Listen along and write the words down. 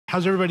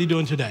How's everybody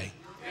doing today?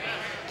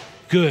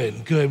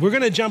 Good, good. We're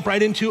going to jump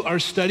right into our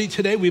study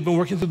today. We've been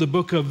working through the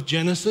book of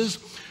Genesis.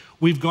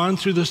 We've gone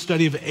through the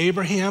study of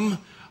Abraham,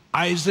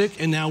 Isaac,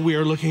 and now we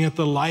are looking at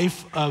the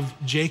life of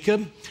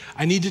Jacob.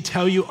 I need to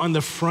tell you on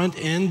the front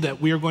end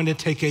that we are going to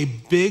take a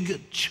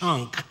big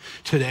chunk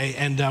today,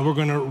 and we're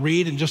going to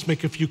read and just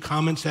make a few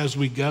comments as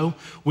we go.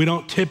 We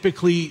don't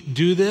typically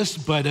do this,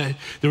 but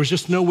there was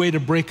just no way to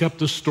break up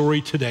the story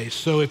today.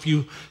 So if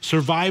you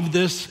survive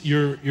this,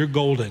 you're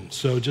golden.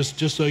 So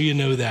just so you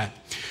know that.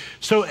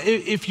 So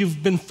if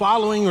you've been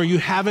following or you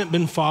haven't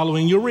been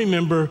following, you'll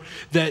remember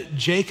that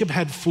Jacob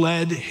had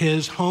fled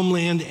his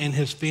homeland and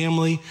his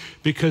family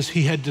because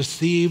he had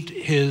deceived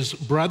his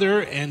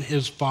brother and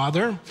his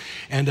father.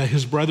 And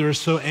his brother is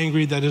so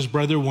angry that his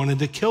brother wanted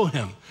to kill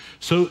him.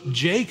 So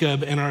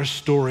Jacob, in our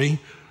story,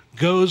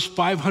 goes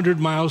 500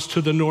 miles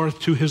to the north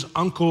to his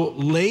uncle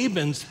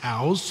Laban's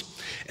house.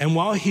 And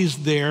while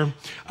he's there,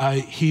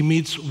 he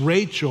meets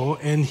Rachel,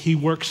 and he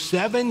works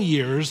 7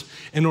 years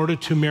in order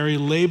to marry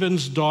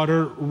Laban's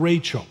daughter,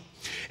 Rachel.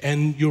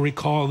 And you'll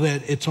recall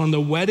that it's on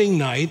the wedding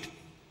night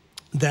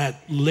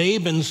that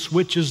Laban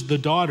switches the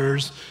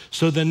daughters.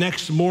 So the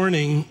next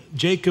morning,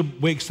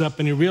 Jacob wakes up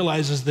and he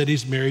realizes that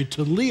he's married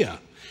to Leah.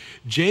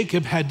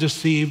 Jacob had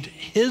deceived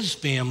his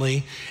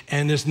family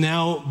and is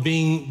now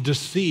being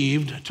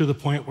deceived to the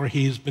point where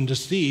he's been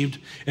deceived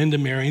into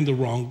marrying the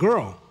wrong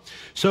girl.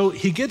 So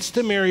he gets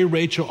to marry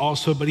Rachel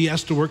also, but he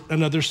has to work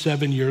another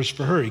 7 years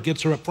for her. He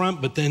gets her up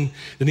front, but then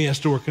he has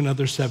to work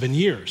another 7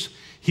 years.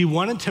 He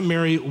wanted to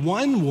marry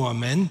one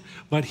woman,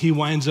 but he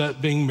winds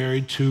up being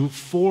married to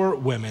 4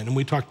 women, and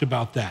we talked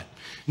about that.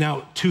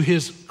 Now, to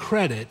his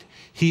credit,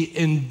 he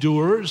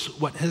endures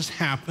what has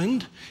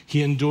happened.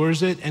 He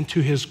endures it, and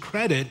to his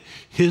credit,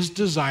 his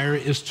desire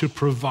is to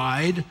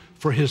provide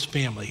for his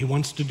family. He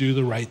wants to do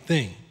the right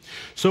thing.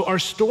 So our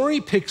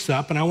story picks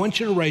up, and I want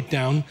you to write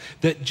down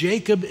that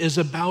Jacob is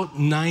about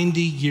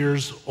 90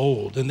 years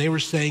old. And they were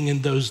saying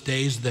in those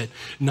days that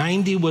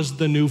 90 was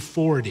the new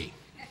 40,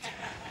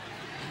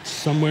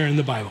 somewhere in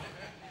the Bible.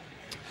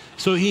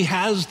 So he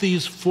has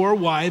these 4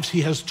 wives.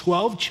 He has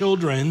 12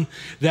 children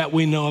that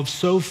we know of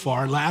so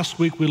far. Last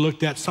week, we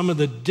looked at some of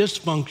the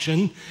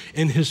dysfunction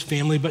in his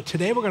family, but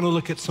today we're going to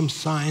look at some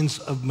signs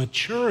of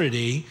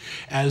maturity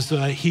as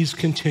he's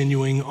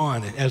continuing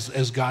on,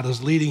 as God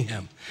is leading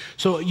him.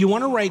 So you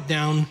want to write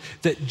down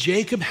that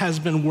Jacob has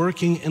been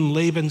working in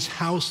Laban's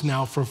house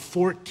now for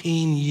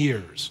 14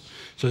 years.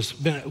 So it's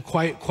been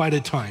quite a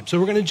time. So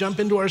we're going to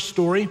jump into our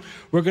story.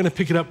 We're going to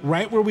pick it up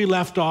right where we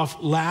left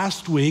off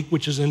last week,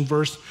 which is in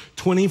verse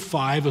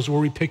 25 is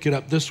where we pick it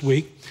up this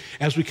week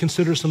as we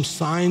consider some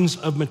signs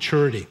of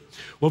maturity.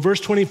 Well, verse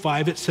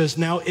 25, it says,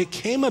 "Now it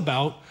came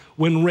about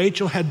when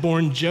Rachel had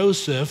borne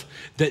Joseph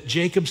that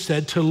Jacob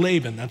said to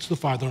Laban," that's the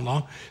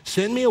father-in-law,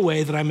 "Send me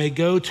away that I may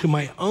go to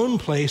my own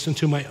place and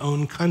to my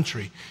own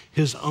country."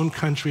 His own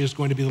country is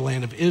going to be the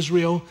land of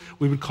Israel.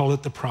 We would call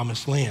it the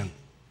promised land.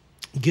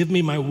 "Give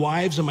me my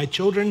wives and my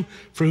children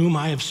for whom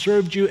I have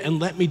served you, and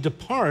let me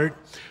depart,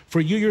 for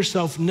you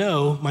yourself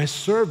know my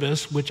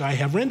service which I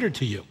have rendered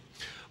to you."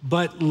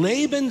 But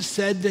Laban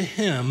said to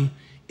him,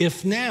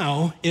 "If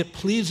now it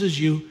pleases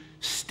you,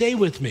 stay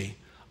with me.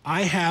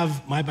 I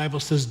have," my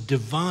Bible says,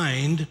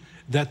 "divined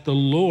that the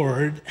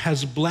Lord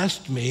has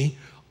blessed me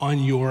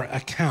on your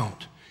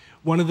account."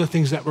 One of the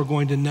things that we're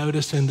going to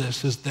notice in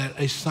this is that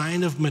a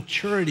sign of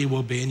maturity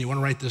will be, and you want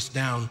to write this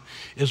down,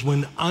 is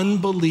when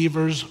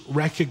unbelievers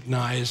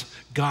recognize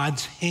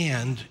God's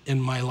hand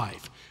in my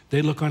life.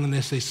 They look on and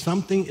they say,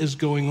 something is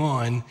going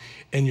on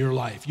in your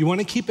life. You want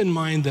to keep in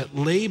mind that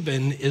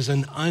Laban is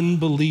an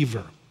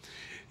unbeliever.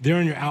 There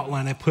in your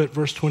outline, I put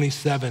verse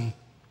 27.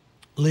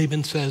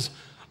 Laban says,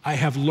 "I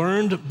have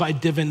learned by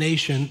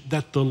divination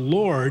that the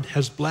Lord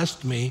has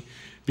blessed me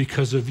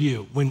because of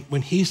you."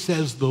 When he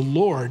says the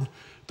Lord,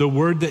 the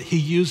word that he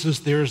uses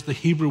there is the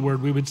Hebrew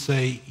word we would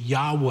say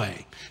Yahweh.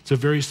 It's a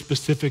very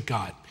specific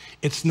God.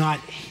 It's not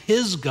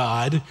his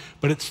God,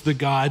 but it's the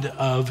God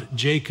of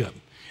Jacob.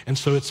 And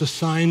so it's a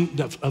sign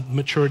of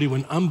maturity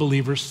when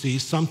unbelievers see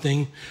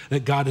something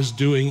that God is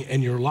doing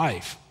in your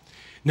life.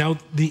 Now,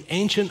 the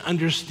ancient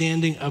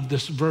understanding of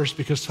this verse,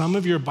 because some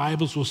of your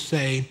Bibles will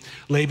say,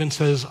 Laban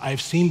says, "I've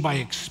seen by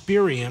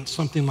experience,"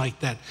 something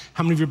like that.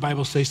 How many of your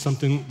Bibles say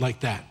something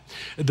like that?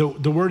 The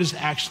word is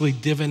actually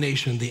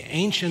divination. The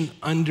ancient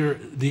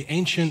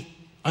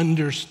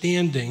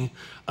understanding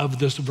of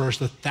this verse,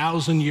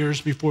 1,000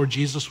 years before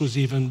Jesus was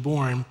even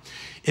born,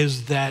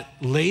 is that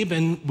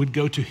Laban would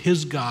go to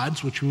his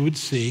gods, which we would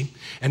see,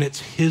 and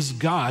it's his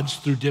gods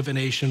through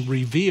divination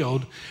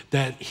revealed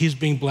that he's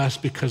being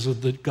blessed because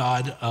of the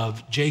God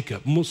of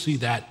Jacob. And we'll see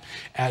that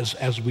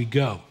as we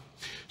go.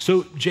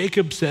 So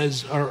Jacob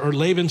says, or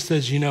Laban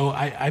says,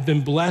 I've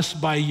been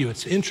blessed by you.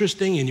 It's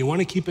interesting, and you want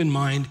to keep in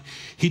mind,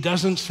 he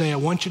doesn't say, "I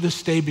want you to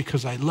stay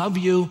because I love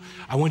you.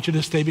 I want you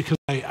to stay because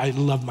I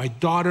love my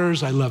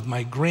daughters. I love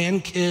my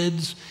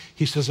grandkids."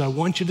 He says, "I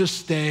want you to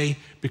stay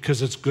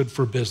because it's good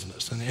for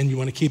business." And you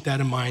want to keep that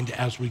in mind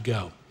as we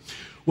go.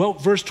 Well,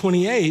 verse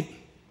 28,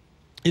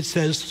 it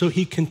says, "So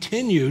he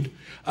continued,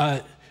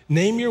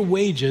 Name your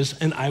wages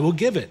and I will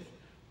give it.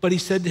 But he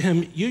said to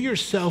him, you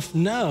yourself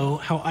know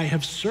how I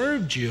have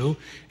served you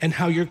and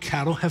how your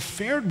cattle have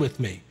fared with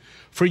me.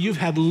 For you've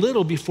had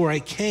little before I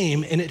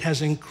came, and it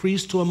has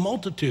increased to a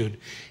multitude.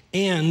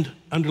 And,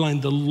 underline,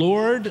 the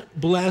Lord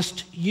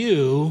blessed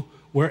you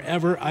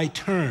wherever I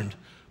turned.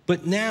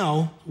 But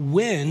now,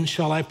 when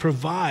shall I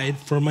provide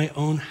for my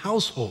own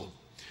household?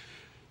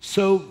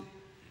 So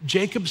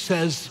Jacob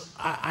says,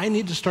 I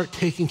need to start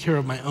taking care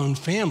of my own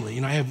family.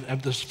 I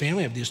have this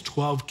family, I have these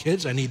 12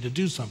 kids, I need to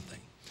do something.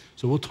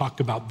 So we'll talk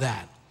about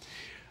that.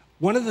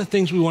 One of the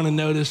things we want to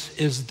notice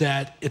is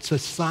that it's a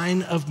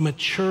sign of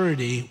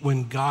maturity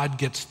when God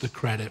gets the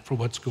credit for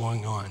what's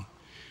going on.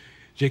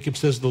 Jacob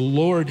says, the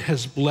Lord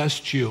has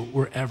blessed you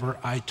wherever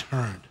I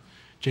turned.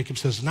 Jacob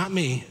says, not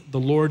me, the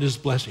Lord is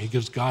blessing. He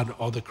gives God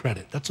all the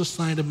credit. That's a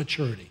sign of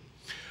maturity.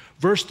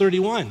 Verse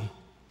 31,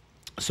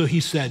 so he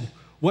said,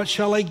 what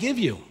shall I give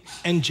you?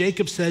 And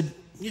Jacob said,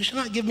 you shall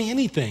not give me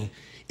anything.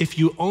 If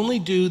you only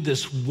do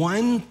this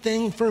one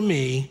thing for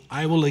me,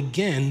 I will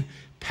again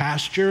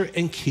pasture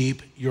and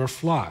keep your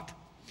flock.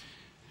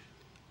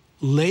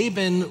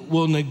 Laban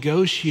will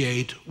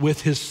negotiate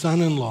with his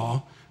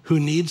son-in-law who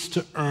needs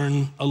to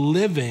earn a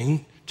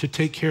living to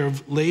take care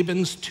of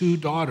Laban's 2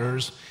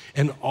 daughters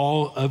and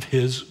all of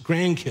his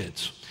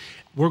grandkids.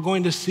 We're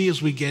going to see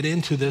as we get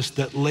into this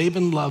that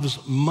Laban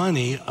loves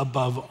money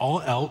above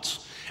all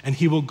else, and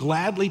he will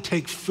gladly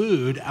take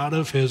food out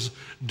of his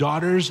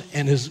daughters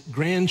and his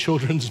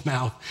grandchildren's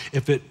mouth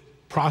if it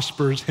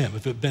prospers him,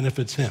 if it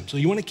benefits him. So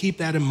you want to keep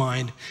that in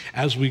mind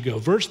as we go.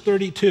 Verse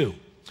 32,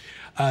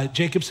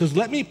 Jacob says,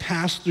 let me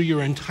pass through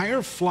your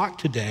entire flock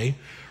today,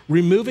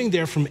 removing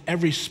therefrom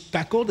every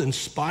speckled and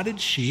spotted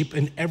sheep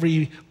and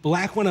every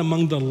black one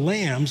among the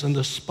lambs and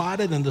the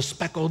spotted and the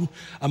speckled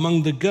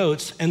among the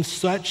goats, and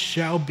such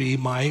shall be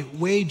my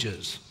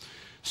wages.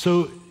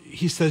 So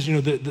he says,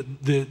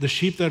 the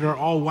sheep that are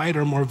all white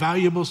are more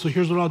valuable, so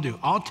here's what I'll do.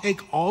 I'll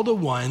take all the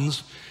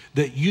ones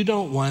that you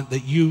don't want,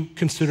 that you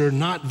consider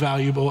not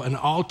valuable, and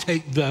I'll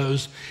take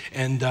those,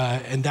 and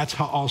that's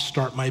how I'll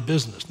start my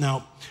business.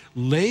 Now,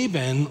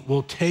 Laban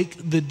will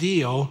take the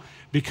deal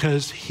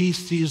because he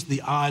sees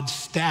the odds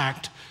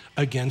stacked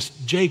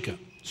against Jacob.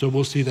 So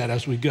we'll see that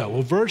as we go.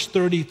 Well, verse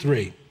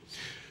 33.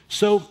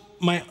 So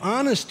my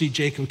honesty,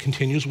 Jacob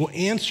continues, will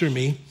answer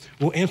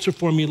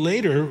for me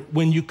later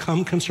when you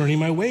come concerning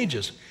my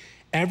wages.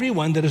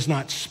 Everyone that is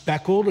not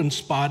speckled and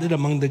spotted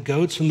among the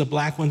goats and the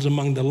black ones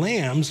among the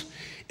lambs,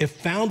 if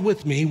found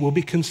with me, will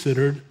be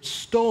considered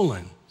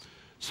stolen.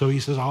 So he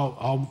says,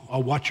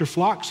 I'll watch your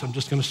flocks. I'm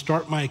just going to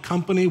start my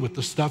company with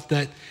the stuff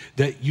that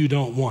you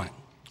don't want.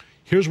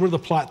 Here's where the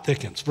plot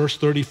thickens. Verse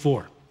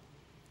 34.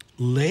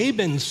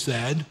 Laban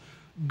said,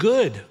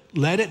 good,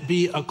 let it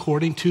be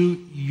according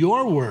to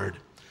your word.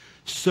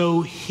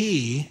 So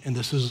he, and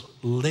this is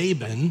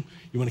Laban,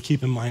 you want to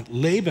keep in mind,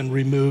 Laban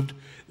removed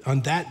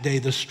on that day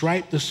the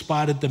striped, the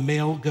spotted, the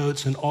male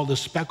goats, and all the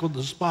speckled,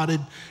 the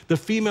spotted, the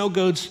female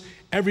goats,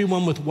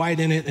 everyone with white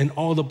in it, and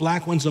all the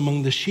black ones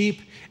among the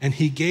sheep, and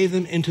he gave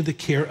them into the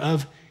care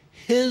of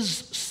his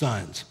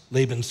sons,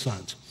 Laban's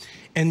sons.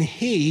 And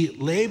he,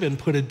 Laban,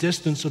 put a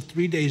distance of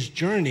 3 days'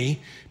 journey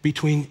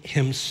between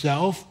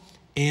himself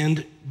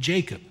and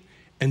Jacob.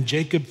 And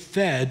Jacob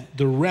fed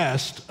the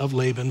rest of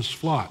Laban's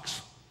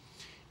flocks.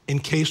 In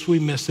case we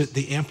miss it,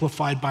 the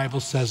Amplified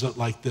Bible says it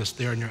like this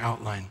there in your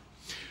outline.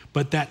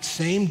 But that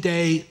same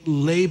day,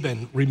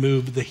 Laban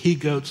removed the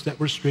he-goats that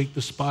were streaked,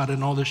 the spotted,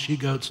 and all the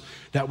she-goats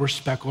that were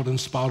speckled and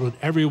spotted,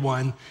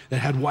 everyone that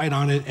had white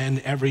on it and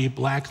every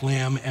black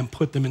lamb, and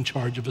put them in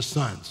charge of his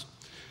sons.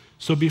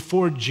 So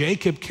before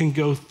Jacob can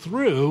go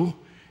through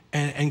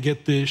and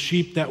get the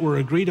sheep that were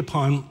agreed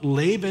upon,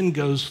 Laban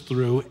goes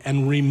through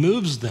and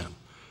removes them.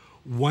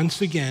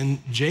 Once again,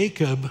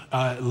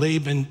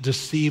 Laban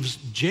deceives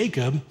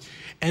Jacob,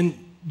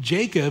 and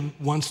Jacob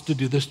wants to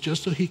do this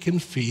just so he can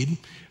feed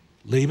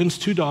Laban's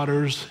 2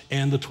 daughters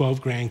and the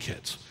 12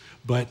 grandkids.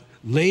 But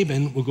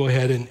Laban will go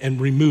ahead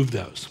and remove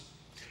those.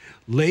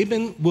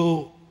 Laban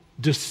will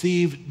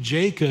deceive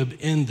Jacob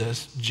in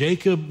this.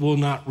 Jacob will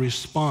not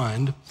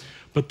respond.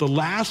 But the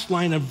last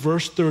line of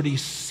verse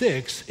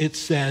 36, it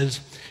says,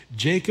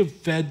 Jacob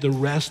fed the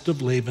rest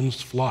of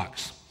Laban's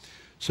flocks.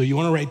 So you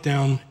want to write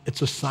down,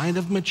 it's a sign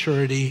of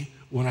maturity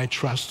when I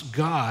trust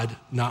God,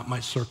 not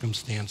my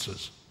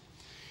circumstances.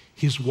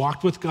 He's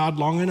walked with God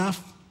long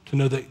enough to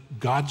know that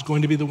God's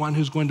going to be the one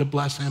who's going to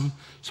bless him,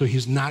 so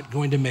he's not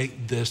going to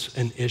make this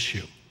an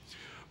issue.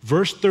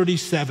 Verse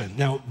 37.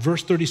 Now,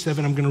 verse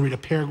 37, I'm going to read a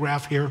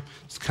paragraph here.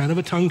 It's kind of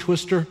a tongue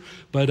twister,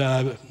 but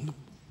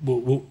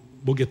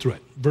we'll get through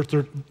it.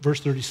 Verse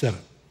 37.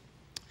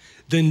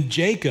 Then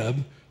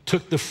Jacob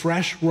took the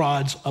fresh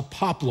rods of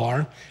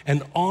poplar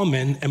and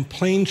almond and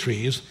plane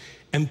trees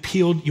and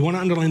peeled, you want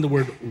to underline the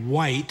word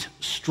white,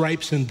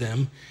 stripes in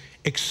them,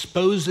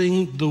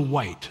 exposing the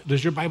white.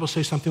 Does your Bible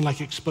say something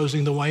like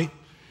exposing the white?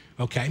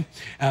 Okay,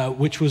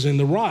 which was in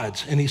the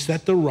rods. And he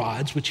set the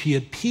rods, which he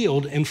had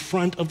peeled, in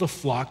front of the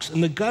flocks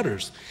in the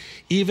gutters,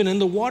 even in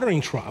the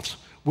watering troughs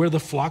where the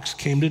flocks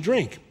came to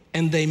drink.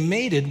 And they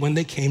mated when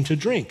they came to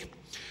drink.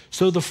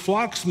 So the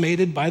flocks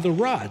mated by the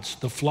rods.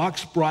 The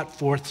flocks brought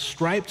forth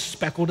striped,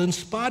 speckled, and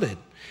spotted.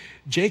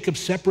 Jacob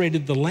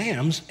separated the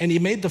lambs, and he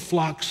made the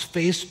flocks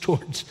face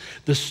towards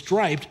the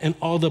striped and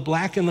all the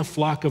black in the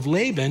flock of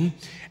Laban,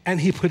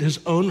 and he put his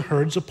own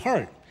herds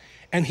apart.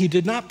 And he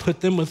did not put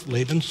them with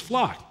Laban's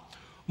flock.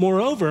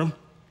 Moreover,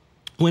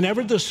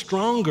 whenever the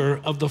stronger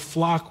of the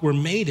flock were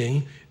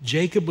mating,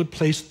 Jacob would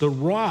place the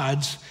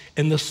rods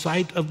in the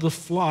sight of the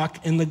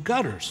flock in the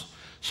gutters,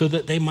 so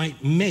that they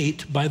might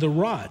mate by the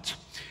rods.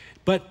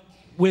 But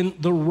when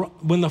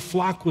the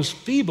flock was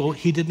feeble,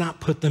 he did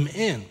not put them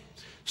in.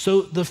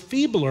 So the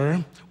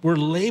feebler were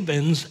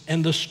Laban's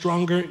and the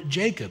stronger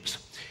Jacob's.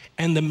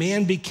 And the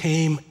man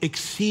became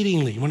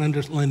exceedingly, you want to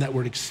underline that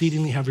word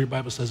exceedingly, however your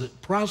Bible says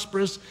it,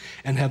 prosperous,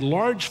 and had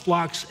large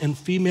flocks and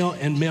female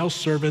and male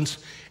servants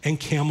and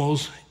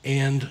camels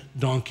and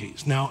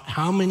donkeys. Now,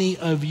 how many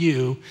of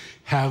you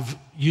have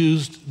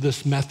used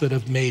this method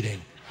of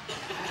mating?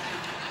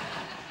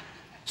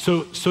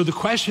 So the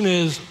question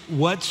is,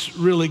 what's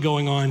really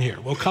going on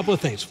here? Well, a couple of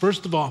things.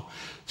 First of all,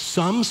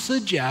 some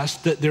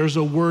suggest that there's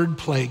a word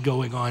play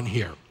going on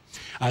here.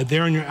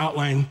 There in your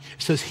outline,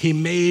 it says he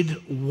made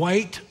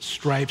white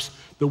stripes.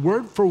 The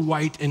word for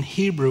white in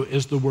Hebrew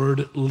is the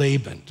word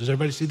Laban. Does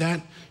everybody see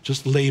that?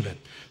 Just Laban.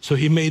 So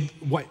he made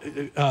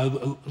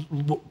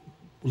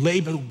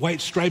Laban white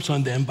stripes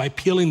on them by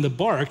peeling the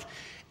bark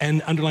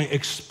and underline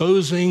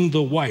exposing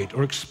the white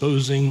or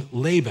exposing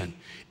Laban,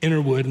 inner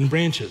wood and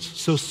branches.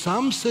 So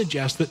some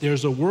suggest that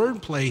there's a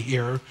word play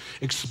here,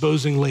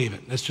 exposing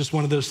Laban. That's just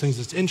one of those things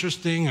that's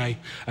interesting. I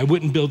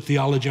wouldn't build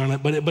theology on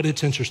it, but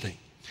it's interesting.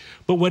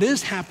 But what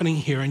is happening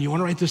here, and you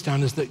want to write this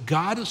down, is that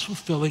God is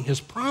fulfilling his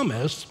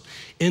promise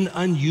in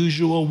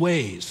unusual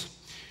ways.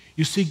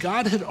 You see,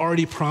 God had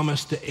already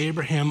promised to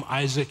Abraham,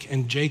 Isaac,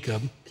 and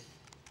Jacob.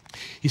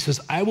 He says,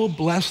 I will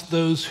bless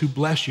those who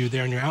bless you,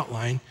 there in your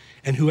outline,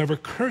 and whoever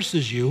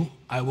curses you,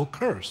 I will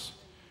curse.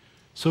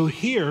 So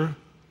here,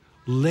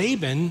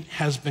 Laban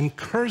has been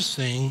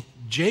cursing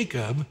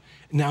Jacob.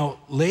 Now,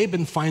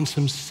 Laban finds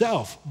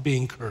himself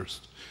being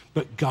cursed,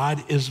 but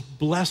God is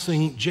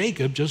blessing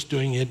Jacob, just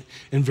doing it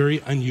in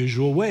very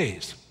unusual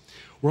ways.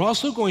 We're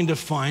also going to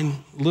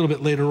find a little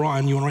bit later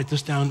on, you want to write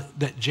this down,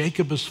 that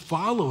Jacob is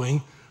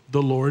following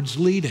the Lord's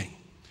leading.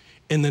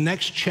 In the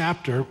next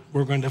chapter,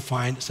 we're going to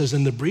find, it says,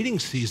 in the breeding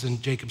season,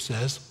 Jacob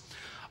says,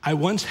 I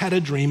once had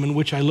a dream in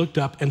which I looked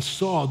up and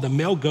saw the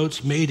male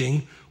goats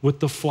mating with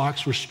the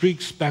flocks were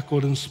streaked,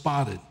 speckled, and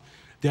spotted.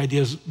 The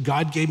idea is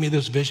God gave me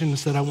this vision and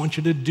said, I want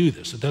you to do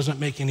this. It doesn't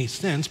make any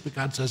sense, but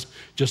God says,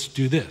 just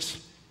do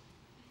this.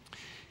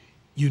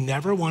 You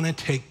never want to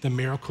take the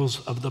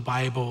miracles of the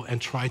Bible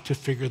and try to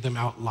figure them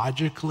out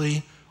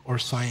logically or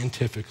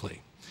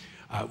scientifically.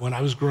 When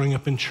I was growing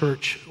up in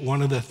church,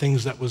 one of the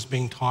things that was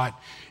being taught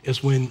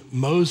is when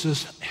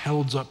Moses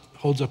holds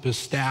up his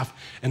staff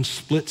and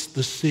splits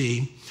the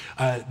sea,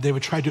 they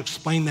would try to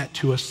explain that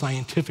to us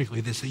scientifically.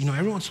 They say,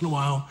 every once in a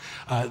while,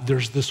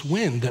 there's this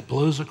wind that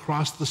blows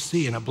across the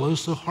sea, and it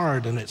blows so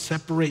hard, and it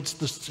separates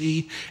the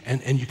sea,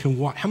 and you can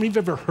walk. How many of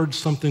you have ever heard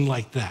something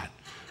like that?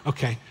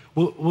 Okay,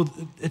 well,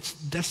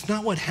 that's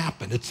not what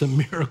happened. It's a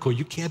miracle.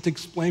 You can't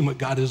explain what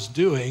God is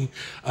doing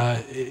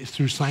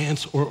through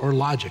science or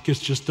logic. It's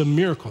just a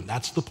miracle, and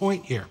that's the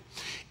point here.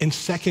 In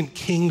 2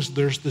 Kings,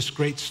 there's this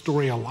great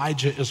story.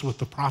 Elijah is with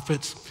the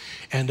prophets,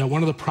 and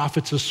one of the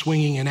prophets is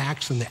swinging an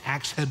axe, and the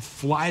axe head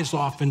flies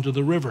off into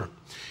the river.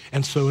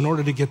 And so in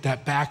order to get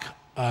that back,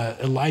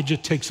 Elijah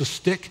takes a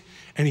stick,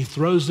 and he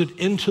throws it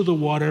into the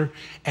water,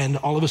 and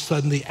all of a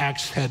sudden the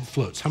axe head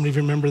floats. How many of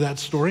you remember that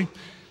story?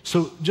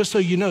 So just so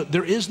you know,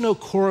 there is no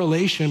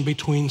correlation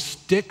between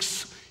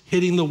sticks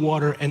hitting the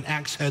water and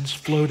axe heads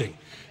floating.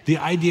 The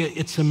idea,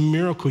 it's a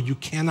miracle. You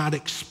cannot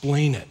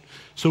explain it.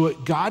 So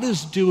what God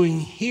is doing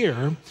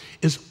here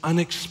is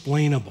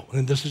unexplainable.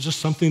 And this is just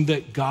something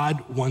that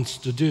God wants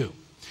to do.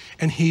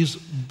 And he's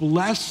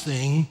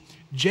blessing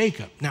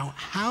Jacob. Now,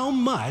 how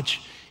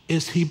much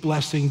is he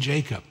blessing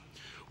Jacob?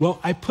 Well,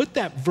 I put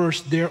that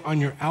verse there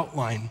on your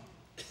outline.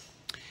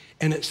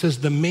 And it says,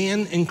 the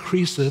man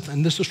increaseth,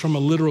 and this is from a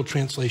literal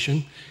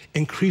translation,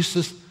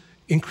 increaseth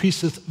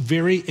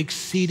very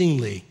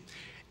exceedingly.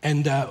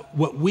 And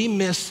what we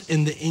miss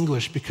in the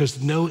English,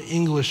 because no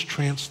English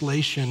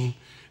translation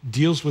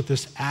deals with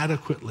this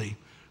adequately,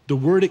 the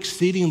word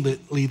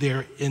exceedingly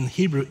there in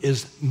Hebrew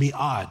is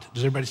mi'ad.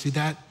 Does everybody see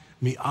that?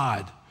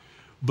 Mi'ad.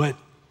 But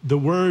the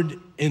word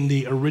in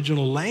the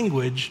original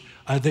language,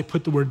 they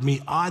put the word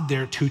mi'ad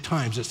there 2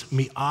 times. It's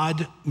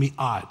mi'ad,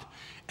 mi'ad.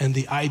 And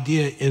the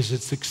idea is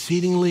it's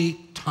exceedingly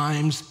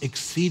times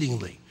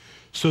exceedingly,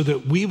 so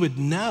that we would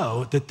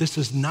know that this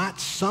is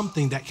not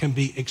something that can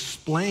be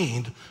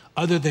explained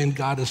other than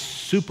God is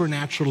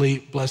supernaturally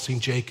blessing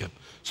Jacob.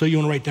 So you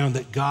want to write down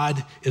that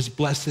God is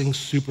blessing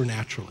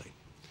supernaturally.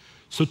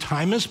 So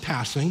time is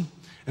passing,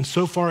 and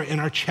so far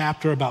in our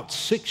chapter, about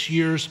 6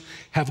 years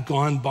have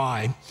gone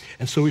by.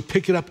 And so we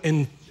pick it up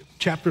in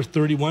chapter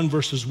 31,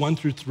 verses 1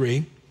 through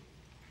 3.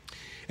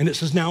 And it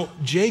says, now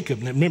Jacob,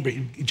 now remember,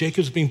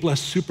 Jacob's being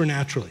blessed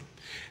supernaturally.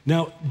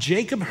 Now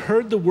Jacob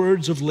heard the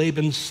words of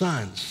Laban's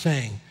sons,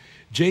 saying,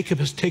 Jacob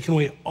has taken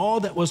away all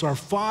that was our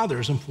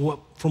father's and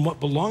from what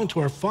belonged to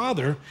our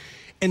father,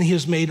 and he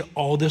has made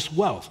all this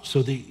wealth. So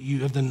you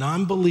have the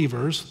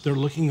non-believers, they're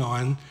looking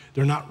on,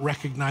 they're not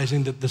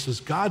recognizing that this is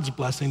God's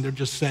blessing, they're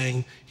just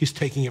saying he's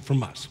taking it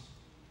from us.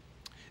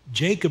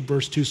 Jacob,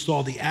 verse 2,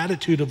 saw the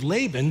attitude of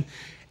Laban,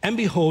 and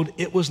behold,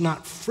 it was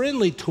not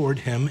friendly toward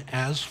him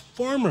as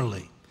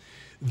formerly.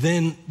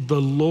 Then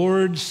the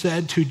Lord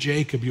said to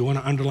Jacob, you want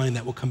to underline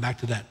that, we'll come back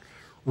to that,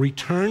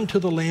 return to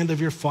the land of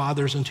your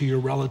fathers and to your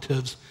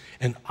relatives,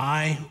 and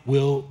I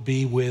will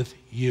be with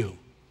you.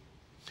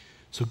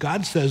 So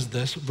God says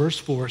this, verse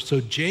 4,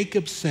 so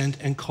Jacob sent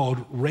and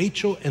called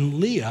Rachel and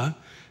Leah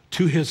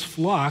to his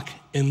flock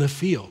in the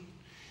field.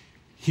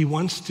 He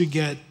wants to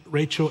get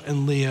Rachel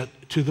and Leah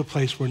to the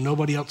place where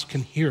nobody else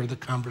can hear the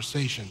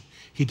conversation.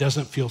 He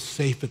doesn't feel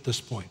safe at this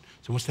point.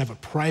 So he wants to have a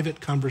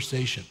private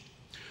conversation.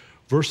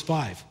 Verse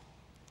 5,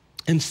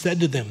 and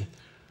said to them,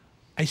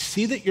 I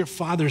see that your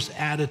father's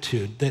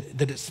attitude,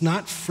 that it's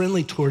not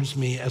friendly towards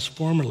me as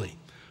formerly,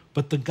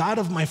 but the God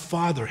of my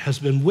father has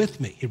been with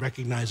me. He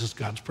recognizes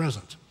God's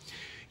presence.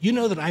 You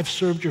know that I've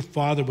served your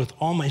father with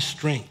all my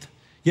strength,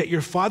 yet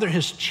your father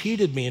has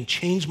cheated me and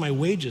changed my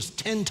wages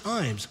 10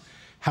 times.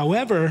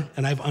 However,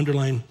 and I've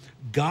underlined,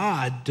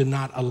 God did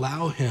not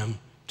allow him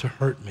to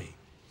hurt me.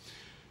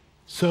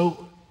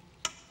 So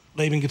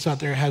Jacob gets out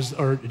there,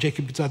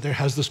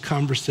 has this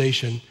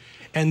conversation,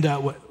 and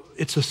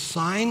it's a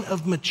sign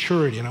of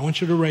maturity, and I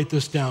want you to write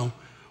this down,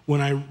 when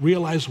I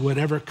realize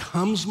whatever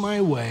comes my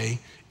way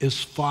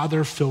is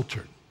father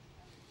filtered.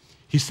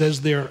 He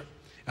says there,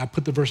 I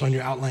put the verse on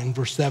your outline,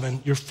 verse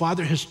 7, your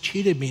father has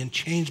cheated me and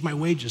changed my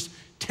wages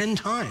 10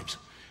 times.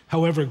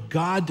 However,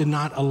 God did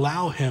not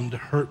allow him to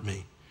hurt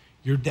me.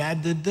 Your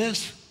dad did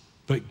this,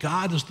 but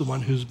God is the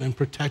one who's been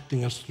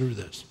protecting us through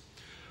this.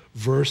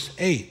 Verse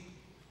 8,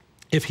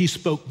 if he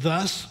spoke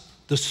thus,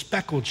 the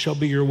speckled shall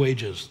be your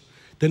wages.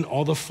 Then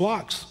all the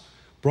flocks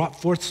brought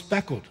forth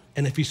speckled.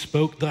 And if he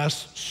spoke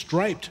thus,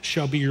 striped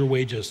shall be your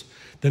wages.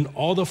 Then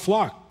all the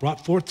flock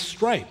brought forth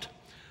striped.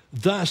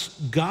 Thus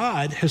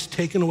God has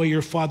taken away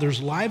your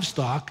father's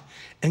livestock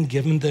and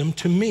given them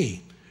to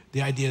me.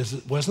 The idea is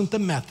it wasn't the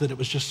method, it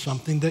was just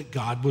something that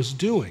God was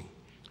doing.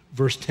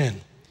 Verse 10,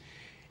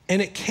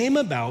 and it came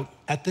about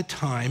at the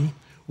time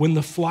when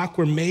the flock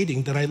were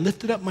mating that I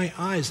lifted up my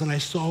eyes and I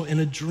saw in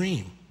a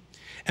dream.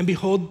 And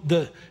behold,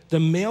 the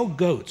male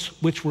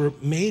goats which were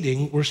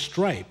mating were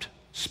striped,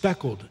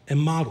 speckled, and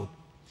mottled.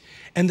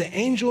 And the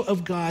angel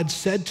of God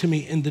said to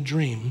me in the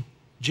dream,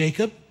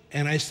 Jacob,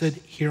 and I said,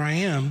 here I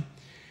am.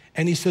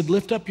 And he said,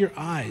 lift up your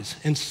eyes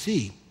and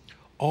see,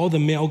 all the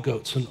male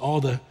goats and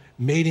all the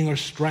mating are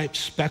striped,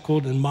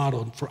 speckled, and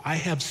mottled. For I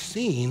have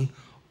seen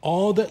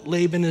all that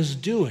Laban is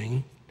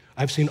doing.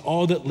 I've seen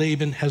all that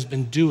Laban has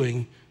been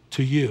doing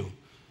to you.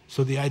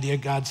 So the idea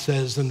God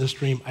says in this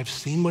dream, I've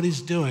seen what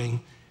he's doing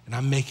and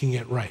I'm making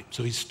it right.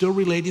 So he's still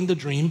relating the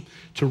dream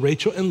to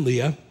Rachel and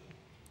Leah.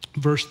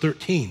 Verse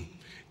 13,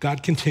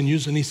 God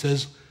continues and he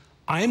says,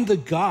 I am the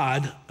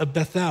God of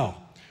Bethel,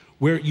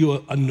 where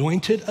you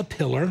anointed a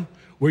pillar,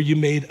 where you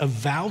made a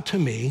vow to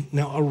me.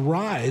 Now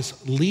arise,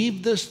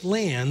 leave this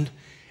land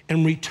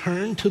and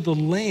return to the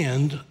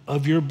land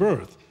of your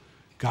birth.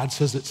 God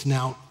says it's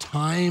now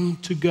time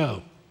to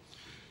go.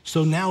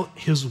 So now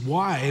his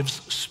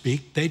wives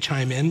speak, they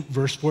chime in,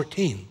 verse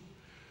 14.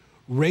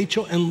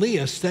 Rachel and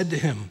Leah said to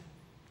him,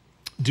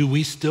 do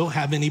we still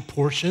have any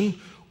portion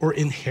or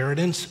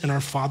inheritance in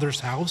our father's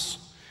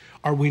house?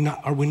 Are we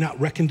not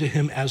reckoned to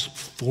him as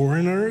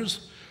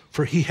foreigners?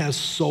 For he has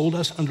sold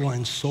us,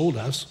 underline sold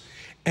us,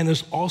 and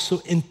has also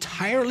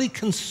entirely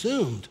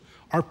consumed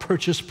our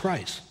purchase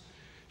price.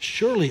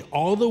 Surely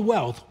all the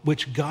wealth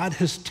which God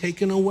has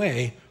taken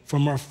away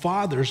from our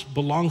fathers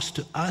belongs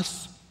to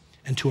us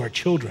and to our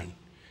children.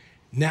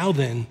 Now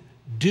then,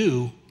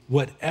 do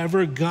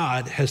whatever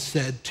God has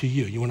said to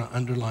you. You want to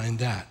underline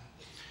that.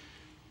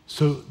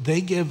 So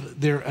they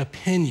give their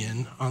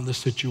opinion on the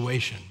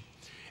situation.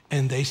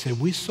 And they say,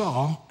 we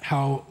saw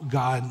how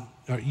God,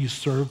 you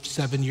served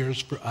 7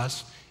 years for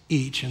us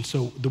each. And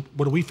so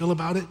what do we feel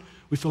about it?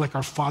 We feel like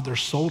our father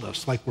sold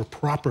us, like we're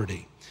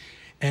property.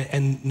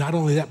 And not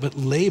only that, but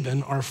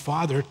Laban, our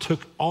father,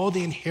 took all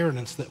the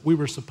inheritance that we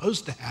were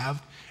supposed to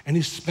have and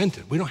he spent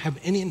it. We don't have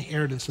any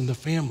inheritance in the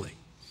family.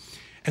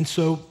 And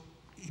so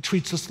he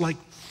treats us like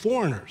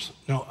foreigners.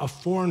 Now, a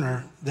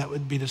foreigner, that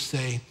would be to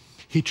say,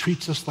 he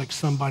treats us like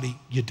somebody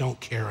you don't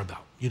care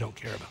about. You don't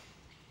care about.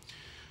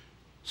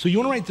 So you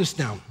want to write this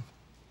down.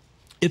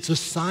 It's a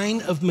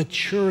sign of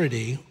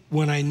maturity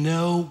when I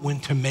know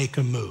when to make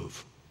a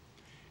move.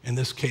 In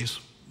this case,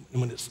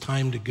 when it's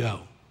time to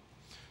go.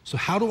 So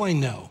how do I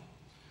know?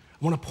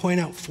 I want to point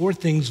out 4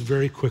 things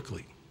very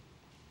quickly.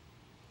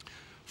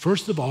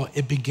 First of all,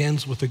 it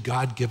begins with a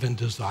God-given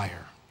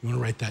desire. You want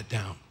to write that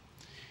down.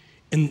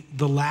 In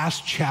the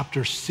last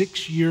chapter,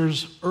 6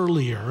 years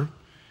earlier,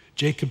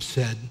 Jacob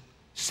said,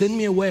 send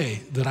me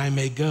away that I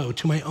may go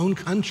to my own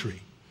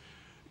country.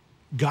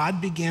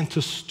 God began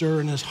to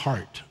stir in his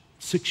heart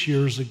 6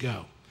 years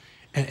ago,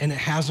 and it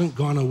hasn't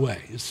gone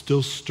away. It's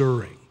still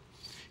stirring.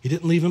 He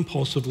didn't leave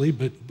impulsively,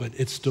 but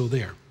it's still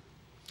there.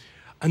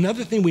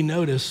 Another thing we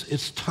notice,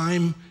 it's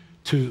time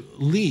to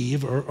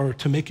leave or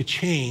to make a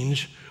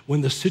change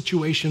when the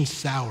situation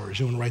sours.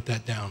 You want to write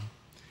that down.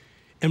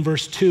 In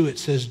verse 2, it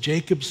says,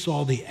 Jacob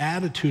saw the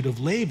attitude of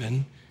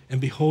Laban,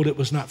 and behold, it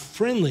was not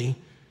friendly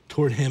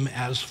toward him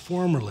as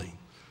formerly.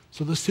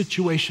 So the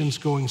situation's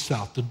going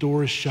south. The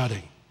door is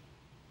shutting.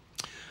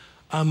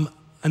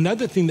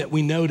 Another thing that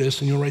we notice,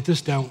 and you'll write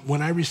this down,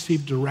 when I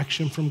receive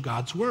direction from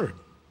God's word,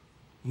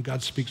 when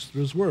God speaks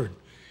through his word.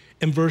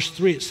 In verse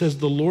 3, it says,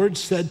 the Lord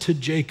said to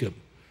Jacob,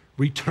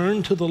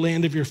 return to the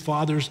land of your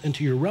fathers and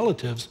to your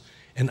relatives,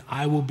 and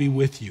I will be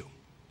with you.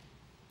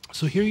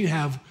 So here you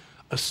have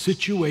a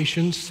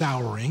situation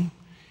souring,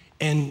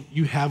 and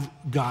you have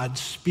God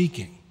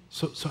speaking.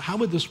 So how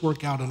would this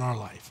work out in our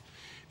life?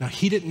 Now,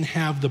 he didn't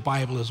have the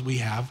Bible as we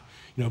have.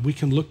 You know, we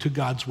can look to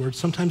God's word.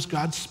 Sometimes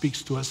God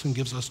speaks to us and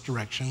gives us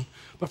direction,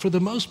 but for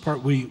the most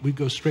part, we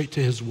go straight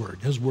to his word.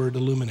 His word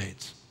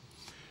illuminates.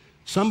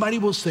 Somebody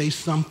will say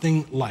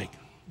something like,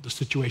 the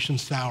situation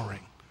souring.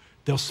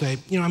 They'll say,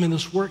 you know, I'm in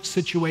this work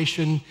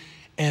situation,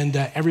 and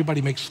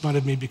everybody makes fun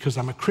of me because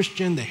I'm a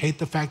Christian. They hate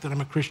the fact that I'm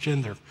a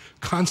Christian. They're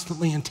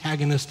constantly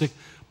antagonistic.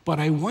 But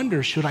I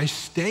wonder, should I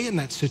stay in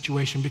that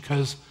situation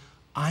because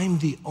I'm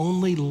the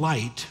only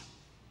light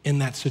in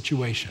that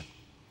situation?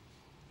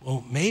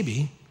 Well,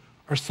 maybe.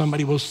 Or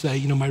somebody will say,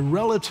 you know, my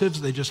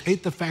relatives, they just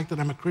hate the fact that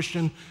I'm a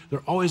Christian.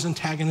 They're always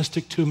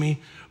antagonistic to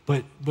me.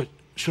 But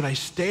should I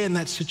stay in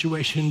that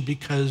situation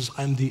because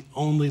I'm the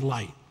only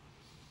light?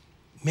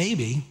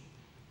 Maybe,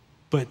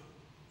 but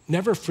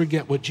never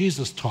forget what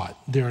Jesus taught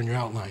there in your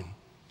outline.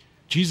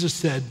 Jesus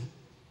said,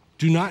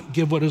 do not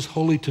give what is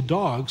holy to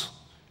dogs,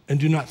 and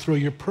do not throw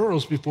your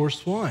pearls before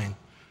swine,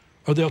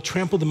 or they'll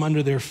trample them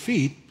under their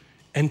feet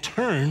and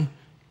turn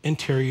and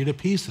tear you to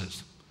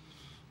pieces.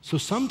 So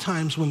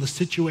sometimes when the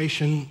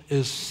situation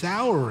is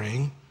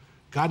souring,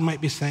 God might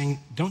be saying,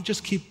 don't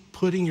just keep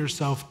putting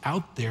yourself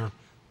out there.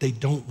 They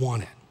don't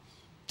want it.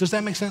 Does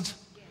that make sense?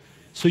 Yes.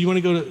 So you want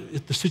to go to,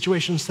 if the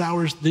situation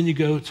sours, then you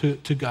go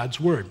to God's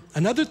word.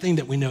 Another thing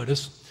that we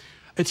notice,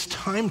 it's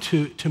time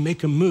to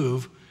make a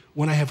move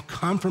when I have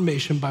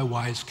confirmation by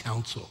wise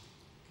counsel.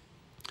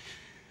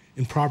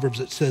 In Proverbs,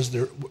 it says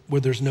there,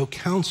 where there's no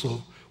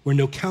counsel, where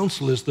no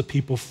counsel is, the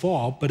people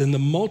fall, but in the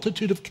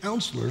multitude of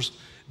counselors,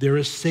 there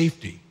is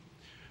safety.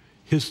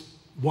 His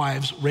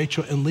wives,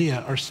 Rachel and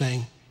Leah, are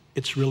saying,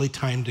 it's really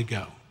time to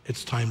go.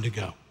 It's time to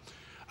go.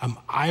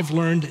 I've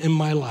learned in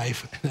my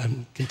life, and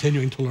I'm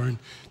continuing to learn,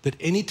 that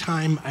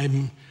anytime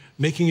I'm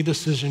making a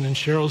decision and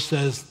Cheryl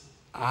says,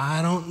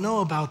 I don't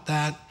know about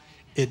that,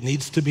 it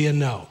needs to be a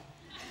no.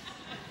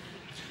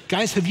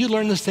 Guys, have you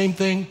learned the same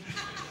thing?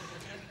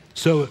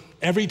 So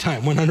every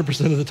time,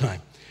 100% of the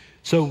time.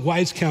 So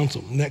wise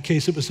counsel, in that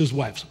case, it was his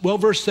wives. Well,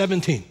 verse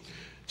 17.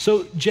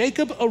 So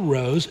Jacob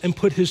arose and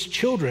put his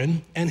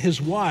children and his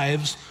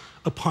wives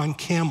upon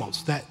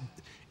camels. That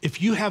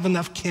if you have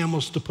enough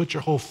camels to put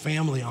your whole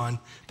family on,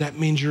 that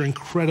means you're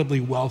incredibly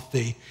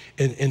wealthy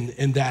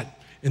in that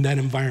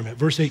environment.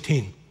 Verse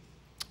 18.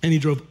 And he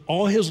drove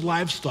all his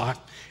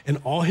livestock and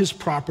all his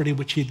property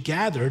which he had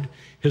gathered,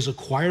 his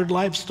acquired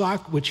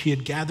livestock which he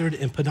had gathered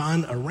in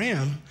Padan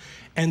Aram,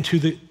 and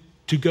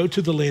to go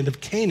to the land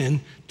of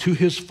Canaan to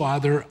his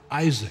father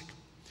Isaac.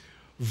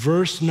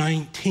 Verse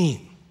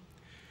 19,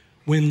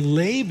 when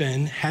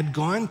Laban had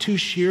gone to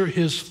shear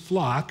his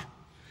flock,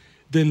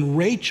 then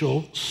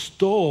Rachel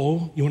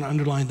stole, you want to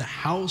underline, the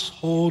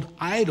household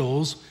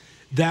idols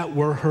that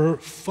were her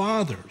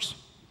father's.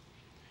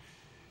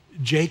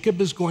 Jacob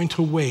is going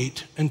to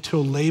wait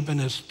until Laban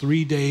is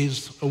 3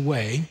 days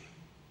away.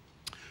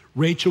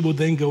 Rachel will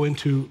then go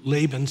into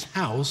Laban's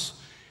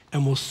house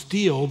and will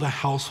steal the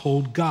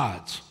household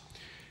gods.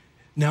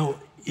 Now,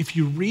 if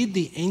you read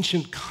the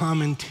ancient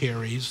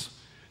commentaries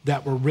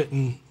that were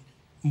written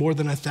more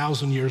than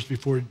 1,000 years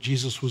before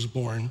Jesus was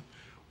born,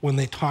 when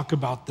they talk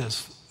about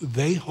this,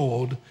 they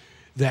hold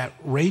that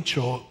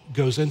Rachel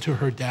goes into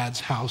her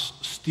dad's house,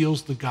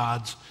 steals the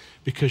gods,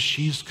 because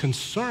she's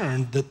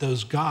concerned that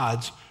those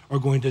gods are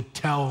going to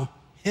tell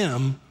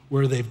him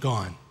where they've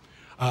gone.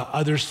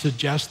 Others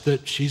suggest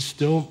that she's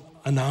still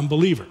a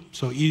non-believer.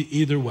 So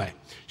either way,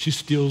 she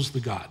steals the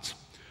gods.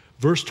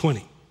 Verse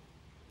 20,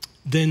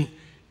 then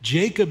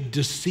Jacob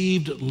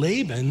deceived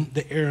Laban,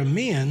 the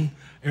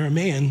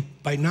Aramean,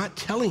 by not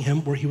telling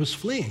him where he was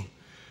fleeing.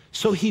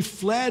 So he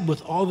fled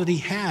with all that he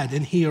had,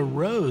 and he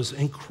arose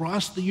and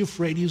crossed the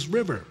Euphrates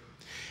River,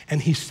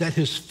 and he set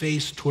his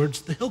face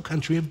towards the hill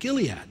country of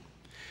Gilead.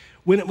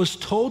 When it was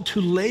told to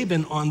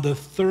Laban on the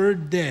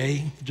third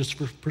day, just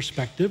for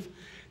perspective,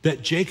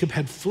 that Jacob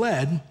had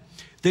fled,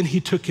 then he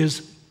took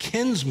his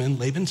kinsman,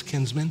 Laban's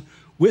kinsman,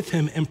 with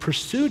him and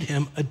pursued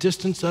him a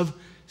distance of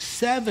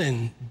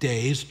 7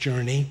 days'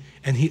 journey,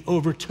 and he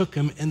overtook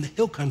him in the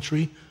hill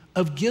country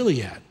of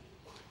Gilead.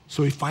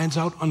 So he finds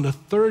out on the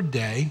third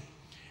day,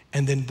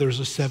 and then there's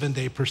a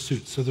 7-day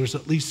pursuit. So there's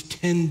at least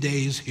 10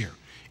 days here.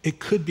 It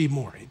could be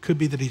more. It could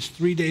be that he's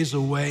 3 days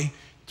away,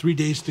 3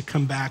 days to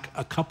come back,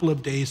 a couple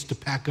of days to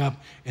pack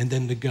up, and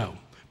then to go.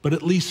 But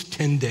at least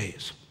 10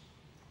 days.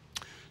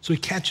 So he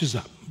catches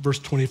up, verse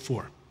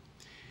 24.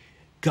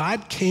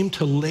 God came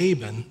to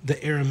Laban, the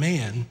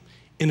Aramean,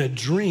 in a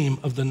dream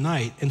of the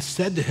night and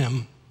said to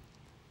him,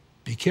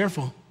 be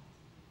careful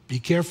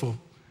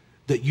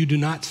that you do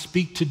not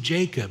speak to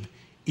Jacob,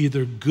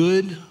 either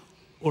good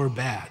or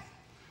bad.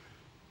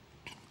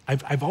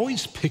 I've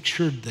always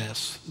pictured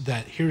this,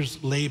 that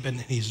here's Laban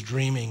and he's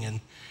dreaming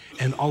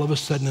and all of a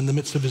sudden in the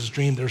midst of his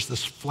dream, there's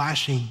this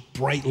flashing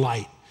bright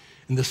light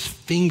and this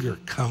finger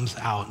comes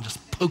out and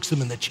just pokes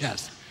him in the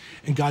chest.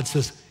 And God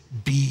says,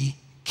 be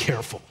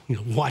careful.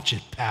 Watch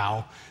it,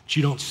 pal. That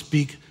you don't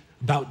speak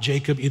about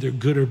Jacob, either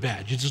good or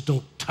bad. You just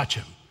don't touch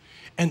him.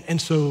 And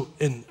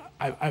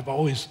I've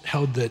always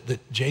held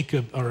that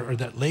Jacob or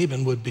that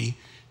Laban would be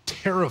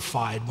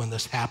terrified when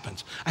this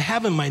happens. I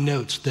have in my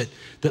notes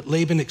that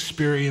Laban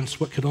experienced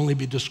what could only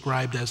be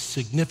described as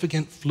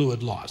significant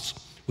fluid loss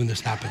when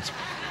this happens.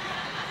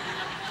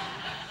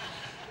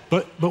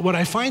 But what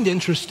I find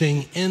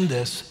interesting in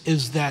this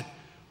is that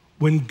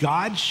when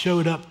God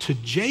showed up to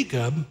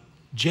Jacob,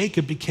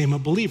 Jacob became a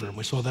believer. And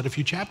we saw that a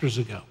few chapters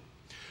ago.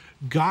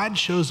 God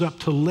shows up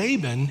to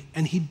Laban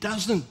and he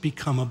doesn't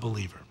become a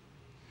believer.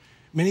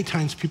 Many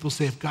times people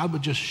say if God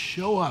would just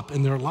show up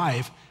in their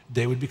life,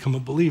 they would become a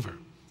believer.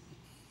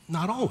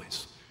 Not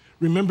always.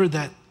 Remember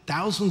that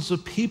thousands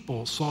of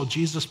people saw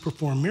Jesus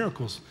perform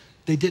miracles.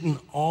 They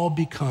didn't all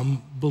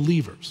become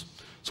believers.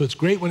 So it's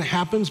great when it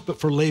happens, but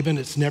for Laban,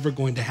 it's never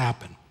going to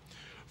happen.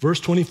 Verse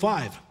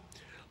 25,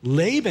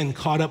 Laban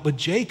caught up with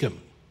Jacob.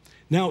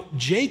 Now,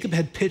 Jacob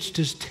had pitched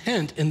his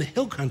tent in the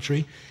hill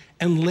country,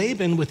 and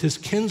Laban with his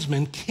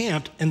kinsmen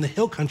camped in the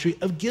hill country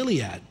of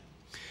Gilead.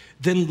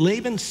 Then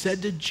Laban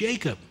said to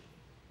Jacob,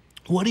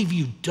 what have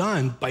you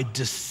done by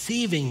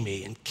deceiving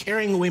me and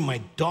carrying away my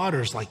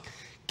daughters like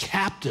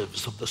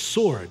captives of the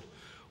sword?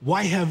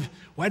 Why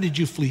did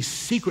you flee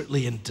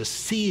secretly and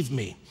deceive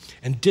me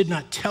and did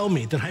not tell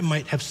me that I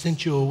might have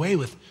sent you away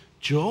with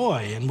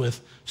joy and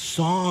with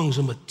songs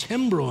and with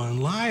timbrel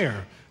and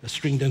lyre, the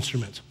stringed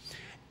instruments,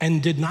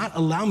 and did not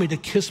allow me to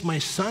kiss my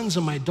sons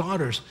and my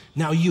daughters?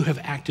 Now you have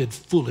acted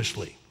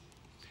foolishly.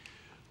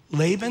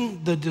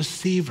 Laban, the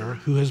deceiver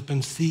who has been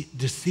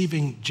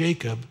deceiving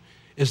Jacob,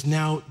 is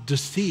now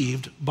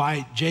deceived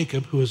by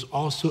Jacob, who is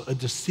also a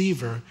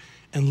deceiver,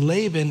 and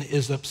Laban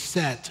is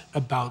upset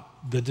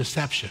about the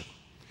deception.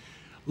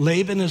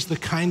 Laban is the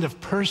kind of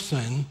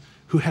person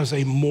who has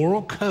a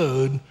moral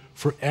code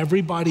for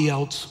everybody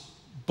else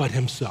but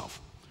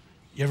himself.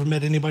 You ever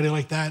met anybody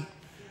like that?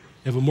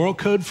 You have a moral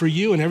code for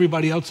you and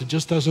everybody else, it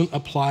just doesn't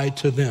apply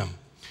to them.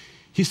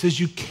 He says,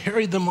 you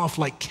carried them off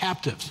like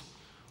captives.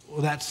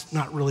 Well, that's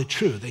not really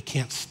true. They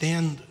can't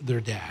stand their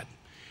dad.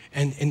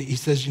 And he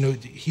says,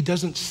 he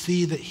doesn't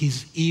see that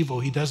he's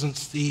evil. He doesn't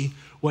see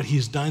what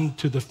he's done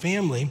to the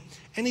family.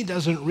 And he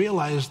doesn't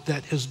realize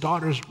that his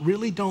daughters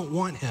really don't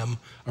want him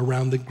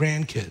around the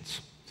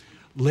grandkids.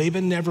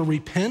 Laban never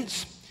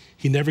repents.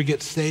 He never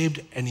gets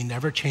saved, and he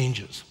never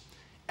changes.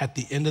 At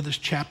the end of this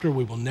chapter,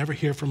 we will never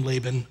hear from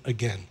Laban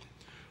again.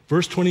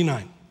 Verse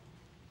 29,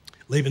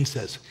 Laban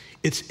says,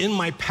 it's in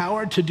my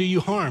power to do you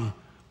harm,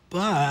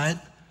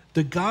 but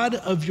the God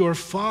of your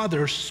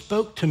father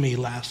spoke to me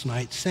last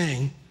night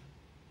saying,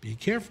 be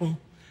careful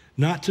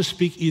not to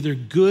speak either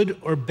good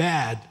or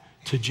bad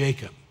to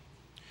Jacob.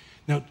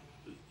 Now,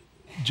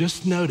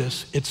 just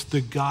notice it's the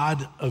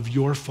God of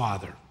your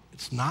father.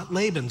 It's not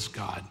Laban's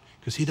God,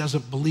 because he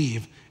doesn't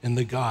believe in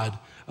the God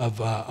of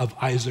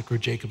Isaac or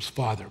Jacob's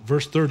father.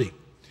 Verse 30,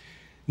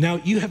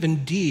 now you have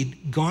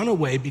indeed gone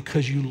away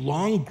because you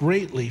long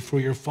greatly for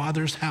your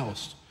father's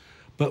house.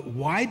 But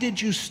why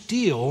did you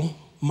steal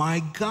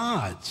my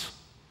gods?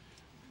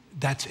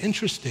 That's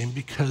interesting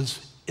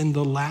because in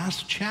the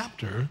last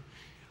chapter,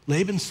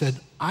 Laban said,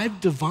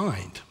 I've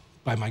divined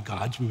by my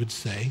gods, we would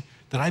say,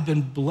 that I've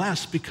been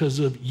blessed because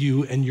of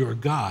you and your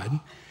God.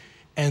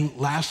 And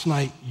last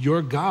night,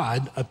 your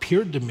God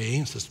appeared to me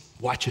and says,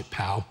 watch it,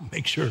 pal.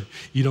 Make sure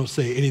you don't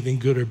say anything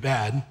good or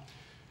bad.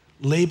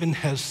 Laban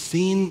has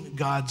seen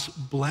God's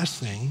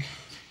blessing.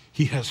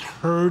 He has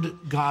heard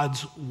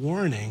God's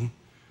warning,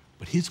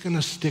 but he's going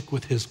to stick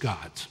with his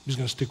gods. He's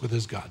going to stick with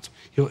his gods.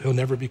 He'll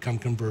never become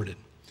converted.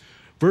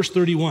 Verse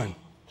 31,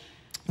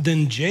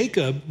 then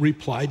Jacob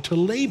replied to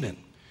Laban,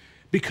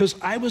 because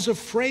I was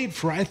afraid,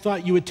 for I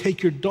thought you would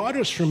take your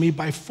daughters from me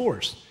by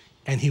force,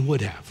 and he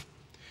would have.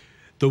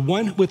 The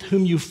one with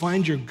whom you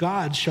find your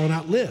gods shall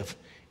not live.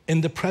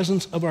 In the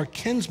presence of our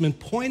kinsmen,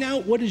 point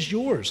out what is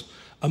yours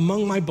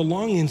among my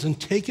belongings and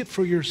take it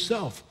for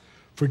yourself.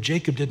 For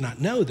Jacob did not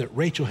know that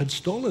Rachel had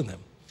stolen them.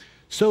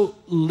 So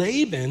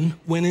Laban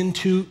went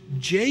into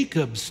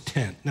Jacob's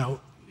tent.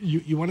 Now,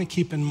 you want to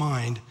keep in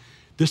mind,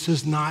 this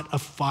is not a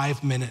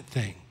 5-minute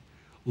thing.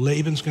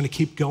 Laban's going to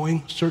keep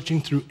going,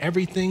 searching through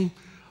everything.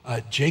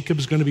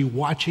 Jacob's going to be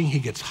watching. He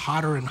gets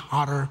hotter and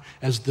hotter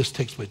as this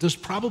takes place. This is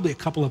probably a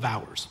couple of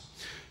hours.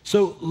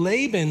 So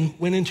Laban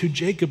went into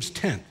Jacob's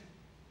tent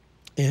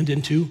and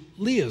into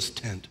Leah's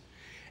tent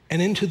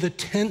and into the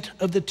tent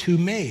of the two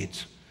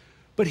maids,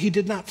 but he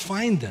did not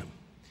find them.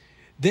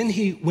 Then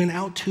he went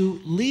out to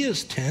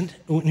Leah's tent,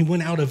 when he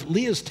went out of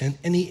Leah's tent,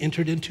 and he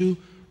entered into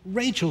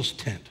Rachel's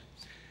tent.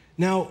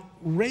 Now,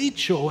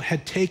 Rachel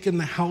had taken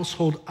the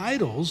household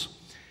idols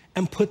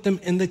and put them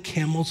in the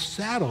camel's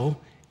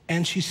saddle,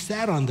 and she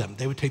sat on them.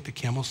 They would take the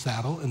camel's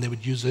saddle and they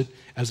would use it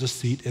as a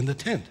seat in the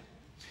tent.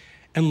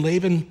 And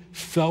Laban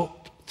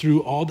felt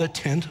through all the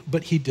tent,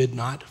 but he did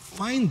not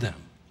find them.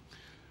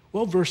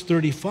 Well, verse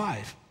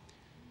 35,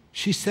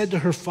 she said to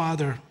her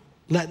father,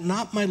 "Let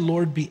not my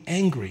Lord be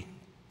angry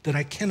that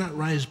I cannot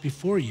rise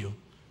before you,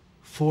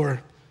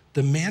 for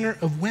the manner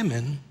of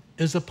women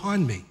is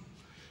upon me."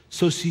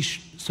 So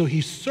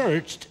he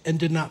searched and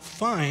did not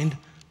find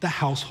the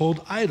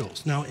household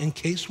idols. Now, in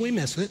case we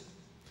miss it,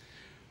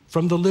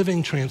 from the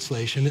Living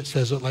Translation, it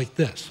says it like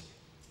this.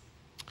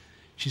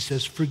 She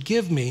says,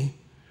 "Forgive me,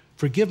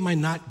 forgive my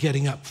not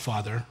getting up,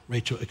 Father,"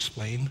 Rachel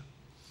explained,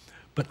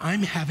 "but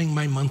I'm having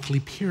my monthly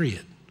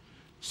period."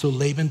 So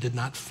Laban did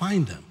not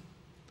find them.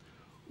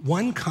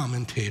 One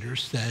commentator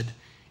said,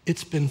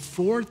 "It's been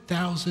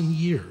 4,000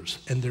 years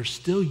and they're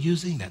still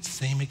using that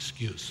same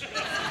excuse."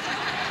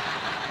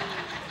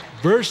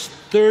 Verse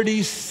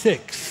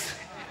 36.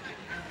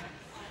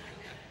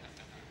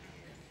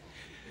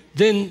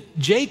 Then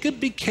Jacob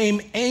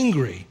became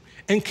angry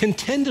and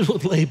contended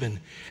with Laban.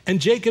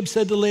 And Jacob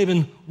said to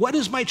Laban, "What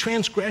is my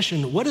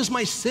transgression? What is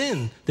my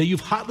sin that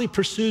you've hotly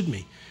pursued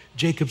me?"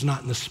 Jacob's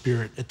not in the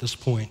spirit at this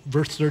point.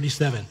 Verse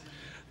 37,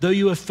 "Though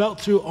you have felt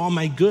through all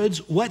my goods,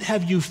 what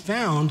have you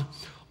found?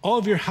 All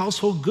of your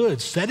household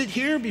goods. Set it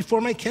here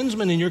before my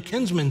kinsmen and your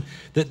kinsmen,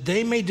 that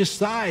they may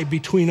decide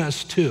between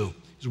us two."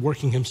 He's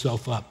working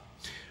himself up.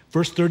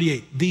 Verse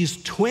 38, "These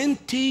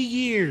 20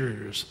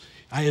 years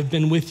I have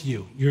been with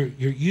you. Your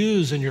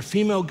ewes and your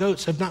female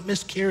goats have not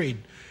miscarried,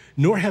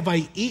 nor have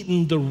I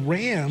eaten the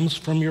rams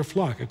from your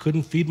flock." I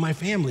couldn't feed my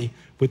family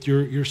with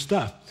your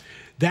stuff.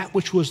 "That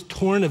which was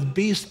torn of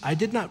beasts I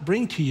did not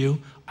bring to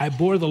you. I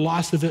bore the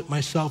loss of it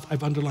myself."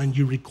 I've underlined,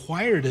 you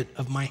required it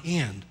of my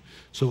hand.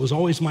 So it was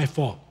always my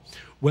fault.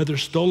 "Whether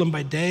stolen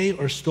by day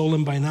or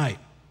stolen by night.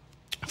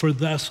 For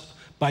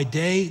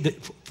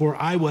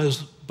I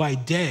was by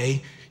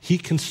day, he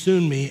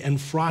consumed me, and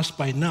frost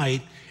by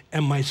night,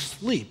 and my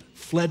sleep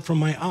fled from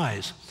my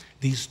eyes.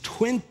 These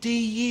 20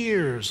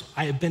 years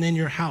I have been in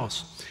your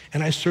house,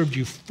 and I served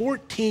you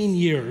 14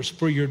 years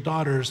for your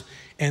daughters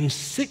and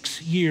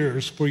 6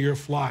 years for your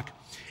flock.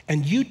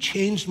 And you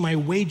changed my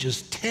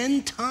wages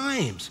 10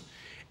 times.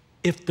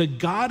 If the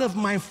God of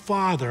my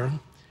father,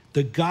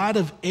 the God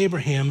of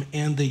Abraham,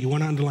 and you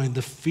want to underline,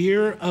 the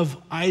fear of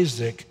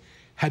Isaac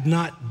had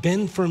not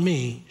been for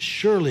me,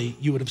 surely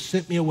you would have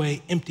sent me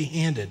away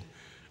empty-handed.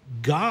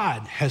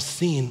 God has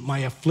seen my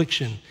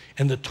affliction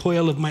and the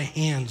toil of my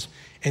hands,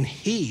 and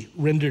he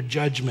rendered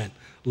judgment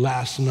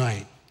last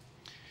night."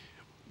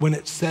 When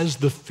it says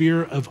the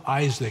fear of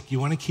Isaac, you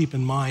want to keep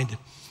in mind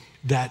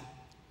that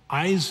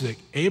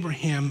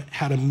Abraham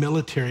had a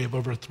military of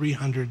over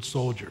 300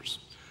 soldiers.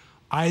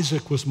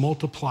 Isaac was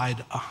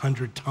multiplied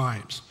 100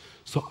 times.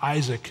 So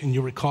Isaac, and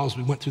you'll recall as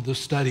we went through this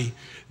study,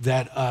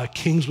 that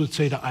kings would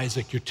say to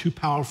Isaac, "You're too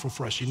powerful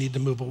for us, you need to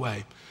move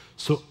away."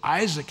 So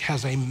Isaac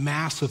has a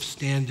massive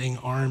standing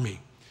army.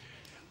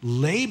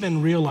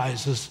 Laban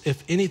realizes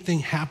if anything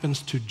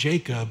happens to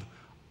Jacob,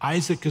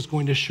 Isaac is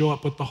going to show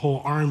up with the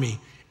whole army,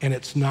 and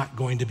it's not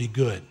going to be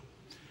good.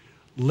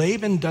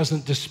 Laban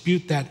doesn't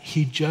dispute that,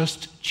 he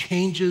just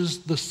changes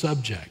the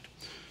subject.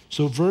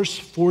 So verse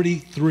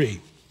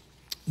 43,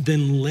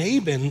 "Then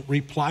Laban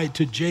replied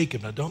to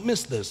Jacob," now don't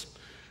miss this,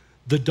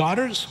 "The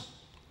daughters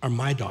are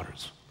my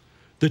daughters.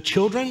 The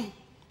children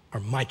are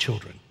my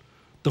children.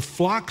 The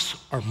flocks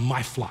are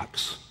my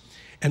flocks.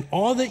 And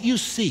all that you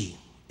see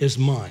is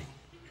mine.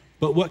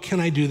 But what can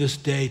I do this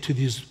day to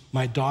these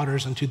my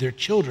daughters and to their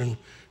children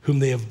whom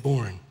they have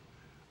borne?"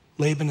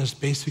 Laban is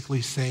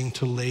basically saying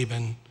to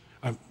Laban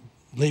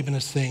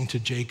is saying to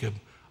Jacob,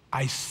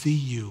 "I see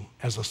you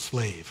as a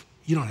slave.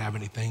 You don't have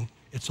anything.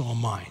 It's all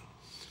mine."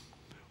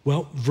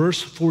 Well,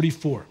 verse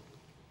 44.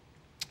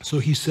 So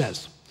he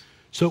says,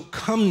 "So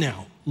come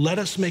now, let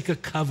us make a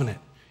covenant,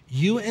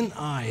 you and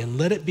I, and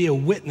let it be a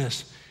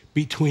witness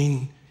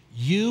between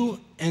you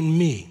and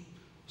me."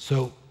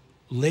 So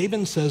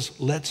Laban says,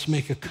 let's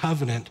make a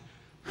covenant.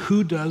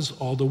 Who does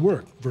all the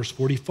work? Verse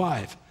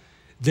 45.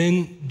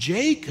 "Then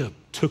Jacob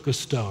took a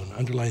stone,"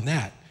 underline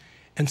that,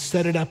 "and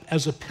set it up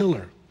as a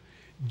pillar.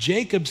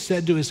 Jacob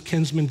said to his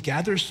kinsmen,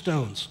 'Gather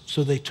stones.'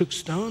 So they took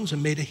stones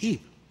and made a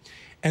heap,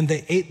 and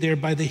they ate there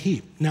by the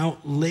heap. Now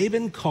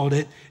Laban called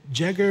it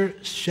Jegar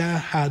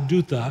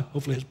Shahadutha,"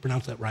 hopefully I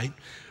pronounced that right,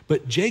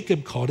 "but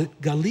Jacob called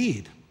it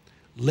Galeed.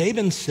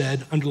 Laban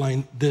said,"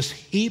 underline, "this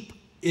heap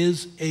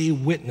is a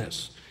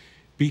witness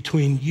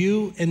between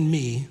you and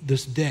me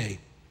this day.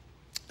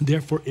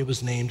 Therefore it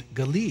was named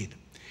Galeed.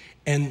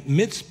 And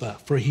Mitzpah,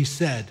 for he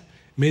said,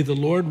 'May the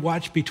Lord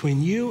watch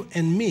between you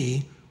and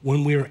me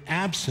when we are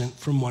absent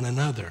from one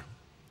another.'"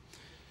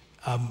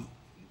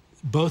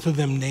 Both of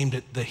them named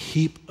it the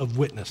heap of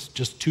witness,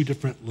 just two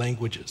different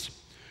languages.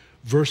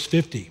 Verse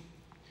 50,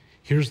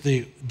 here's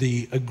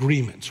the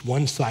agreements,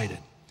 one-sided.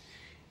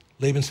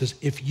 Laban says,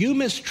 "If you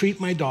mistreat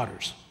my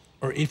daughters,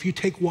 or if you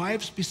take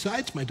wives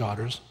besides my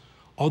daughters,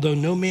 although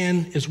no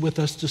man is with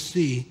us to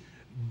see,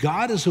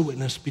 God is a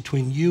witness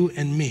between you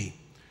and me.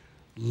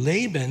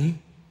 Laban,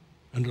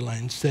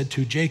 underlined, said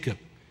to Jacob,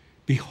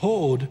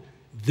 behold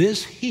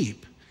this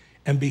heap,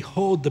 and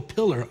behold the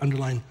pillar,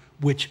 underlined,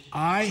 which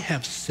I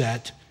have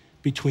set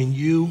between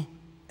you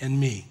and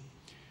me.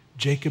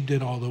 Jacob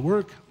did all the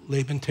work.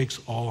 Laban takes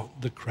all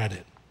the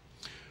credit.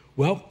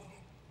 Well,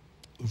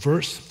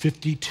 verse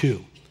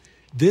 52,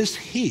 this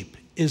heap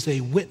is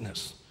a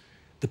witness.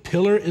 The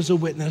pillar is a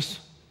witness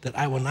that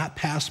I will not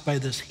pass by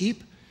this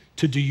heap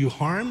to do you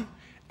harm,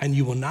 and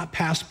you will not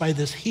pass by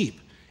this heap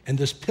and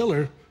this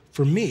pillar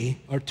for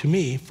me, or to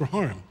me, for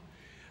harm.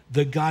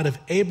 The God of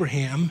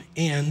Abraham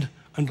and,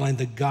 underline,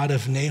 the God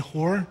of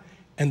Nahor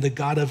and the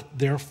God of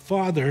their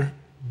father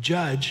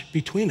judge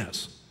between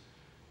us.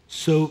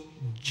 So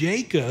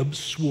Jacob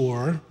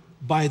swore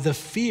by the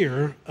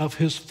fear of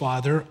his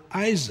father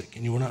Isaac,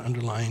 and you want to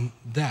underline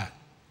that.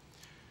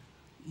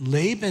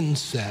 Laban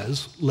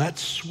says,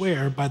 let's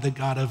swear by the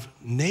God of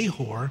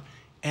Nahor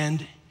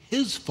and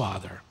his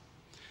father.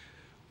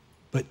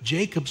 But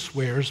Jacob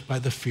swears by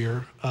the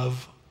fear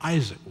of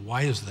Isaac.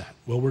 Why is that?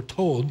 Well, we're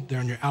told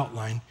there in your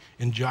outline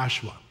in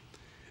Joshua.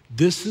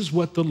 This is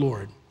what the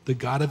Lord, the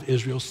God of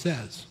Israel,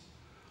 says.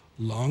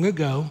 Long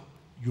ago,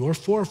 your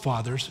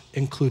forefathers,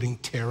 including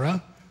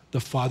Terah,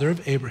 the father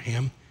of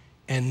Abraham,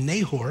 and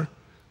Nahor,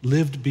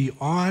 lived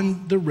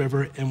beyond the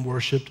river and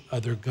worshiped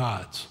other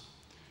gods.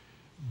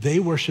 They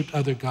worshiped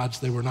other gods.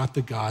 They were not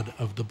the God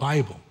of the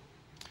Bible.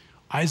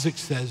 Isaac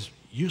says,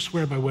 you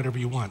swear by whatever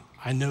you want.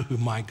 I know who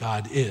my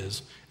God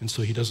is, and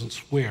so he doesn't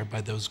swear by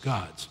those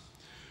gods.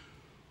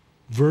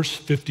 Verse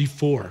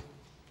 54,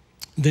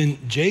 then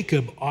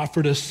Jacob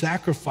offered a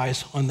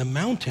sacrifice on the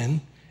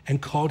mountain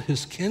and called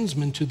his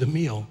kinsmen to the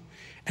meal,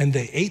 and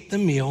they ate the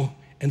meal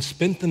and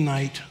spent the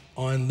night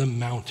on the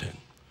mountain.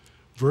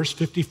 Verse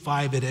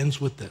 55, it ends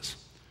with this.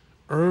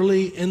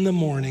 Early in the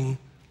morning,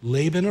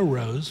 Laban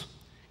arose,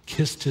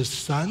 kissed his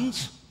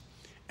sons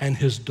and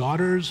his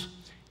daughters,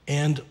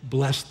 and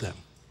blessed them.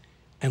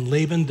 And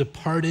Laban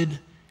departed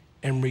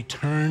and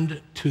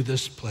returned to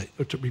this place,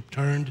 or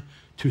returned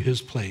to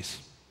his place.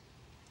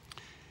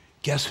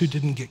 Guess who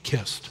didn't get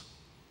kissed?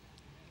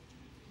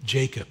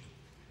 Jacob.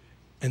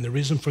 And the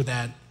reason for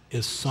that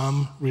is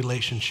some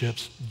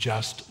relationships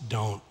just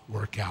don't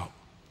work out.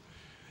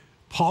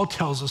 Paul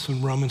tells us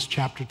in Romans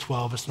chapter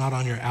 12, it's not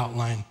on your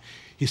outline.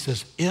 He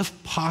says,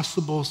 if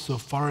possible, so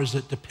far as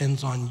it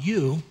depends on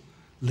you,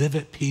 live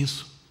at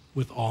peace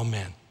with all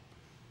men.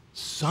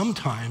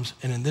 Sometimes,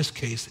 and in this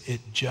case, it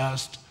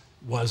just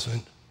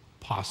wasn't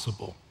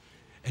possible.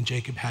 And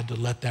Jacob had to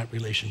let that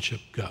relationship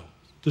go.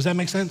 Does that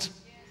make sense?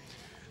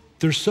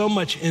 There's so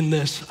much in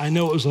this. I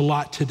know it was a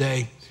lot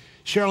today.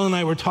 Cheryl and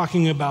I were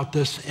talking about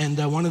this, and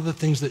one of the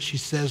things that she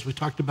says, we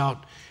talked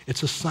about,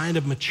 it's a sign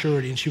of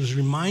maturity. And she was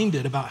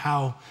reminded about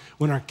how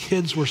when our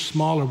kids were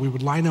smaller, we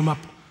would line them up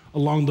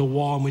along the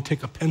wall, and we'd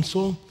take a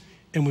pencil,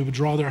 and we would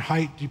draw their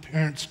height. Do your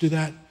parents do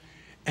that?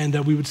 And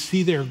we would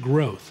see their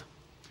growth.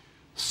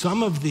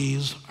 Some of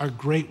these are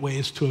great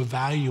ways to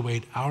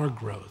evaluate our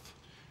growth.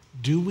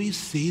 Do we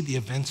see the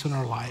events in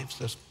our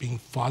lives as being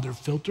Father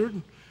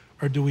filtered,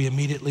 or do we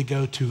immediately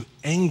go to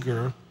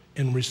anger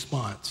in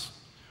response?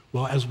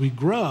 Well, as we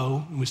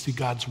grow and we see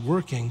God's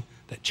working,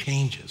 that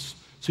changes.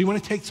 So you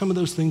want to take some of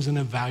those things and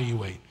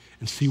evaluate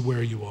and see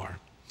where you are.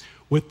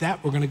 With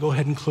that, we're going to go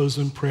ahead and close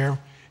in prayer,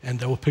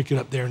 and we'll pick it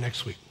up there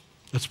next week.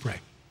 Let's pray.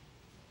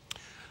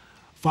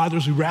 Father,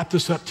 as we wrap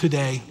this up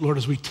today, Lord,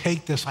 as we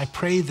take this, I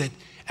pray that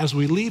as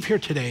we leave here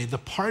today, the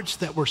parts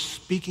that were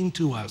speaking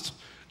to us,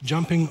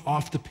 jumping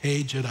off the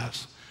page at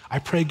us, I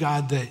pray,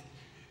 God, that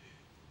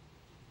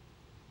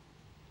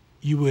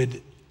you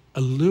would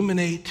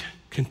illuminate,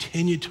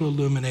 continue to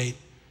illuminate,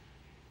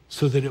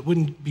 so that it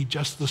wouldn't be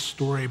just the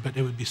story, but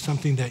it would be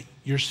something that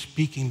you're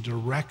speaking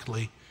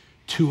directly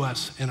to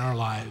us in our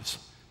lives.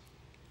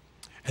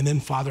 And then,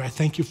 Father, I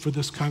thank you for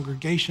this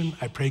congregation.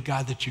 I pray,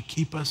 God, that you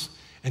keep us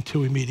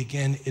until we meet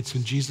again. It's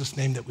in Jesus'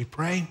 name that we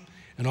pray.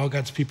 And all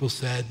God's people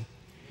said,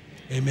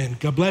 amen.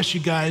 God bless you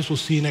guys. We'll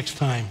see you next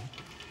time.